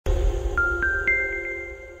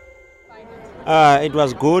It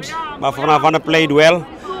was good. Bafana played well,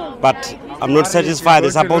 but I'm not satisfied.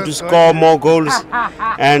 They're supposed to score more goals,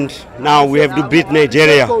 and now we have to beat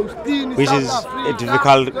Nigeria, which is a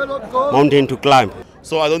difficult mountain to climb.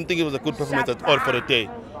 So I don't think it was a good performance at all for the day.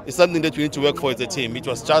 It's something that we need to work for as a team. It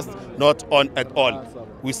was just not on at all.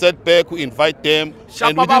 We sat back, we invite them,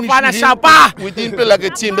 and we didn't play like a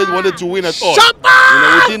team that wanted to win at all.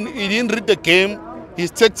 He didn't read the game. His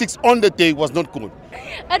tactics on the day was not good.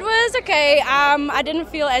 It was okay. I didn't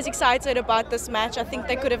feel as excited about this match. I think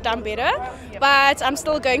they could have done better, but I'm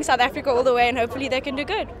still going South Africa all the way, and hopefully they can do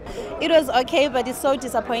good. It was okay, but it's so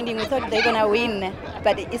disappointing. We thought they're gonna win,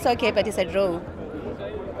 but it's okay, but it's a draw.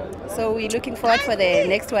 So we're looking forward for the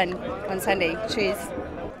next one on Sunday. Cheers.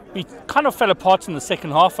 We kind of fell apart in the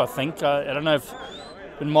second half, I think. I don't know if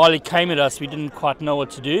when Mali came at us, we didn't quite know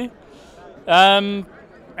what to do. And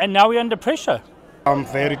now we're under pressure. I'm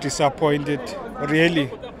very disappointed,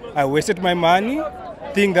 really. I wasted my money,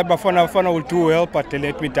 think that Bafana will do well, but they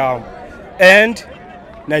let me down. And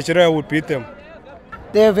Nigeria will beat them.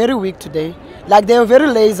 They are very weak today. Like, they were very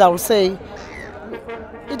lazy, I would say.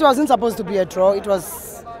 It wasn't supposed to be a draw. It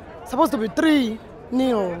was supposed to be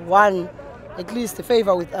 3-0, at least a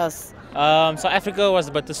favor with us. South Africa was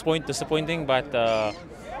a bit disappointing, but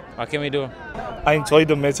what can we do? I enjoyed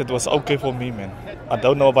the match. It was okay for me, man. I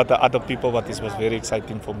don't know about the other people, but this was very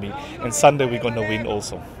exciting for me. And Sunday we're going to win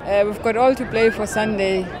also. We've got all to play for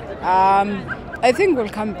Sunday. I think we'll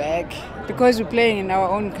come back because we're playing in our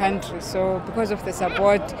own country. So because of the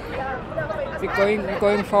support, we're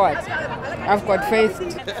going forward. I've got faith.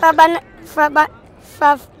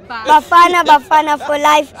 Bafana for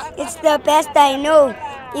life. It's the best I know.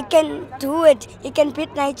 You can do it. You can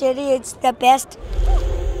beat Nigeria. It's the best.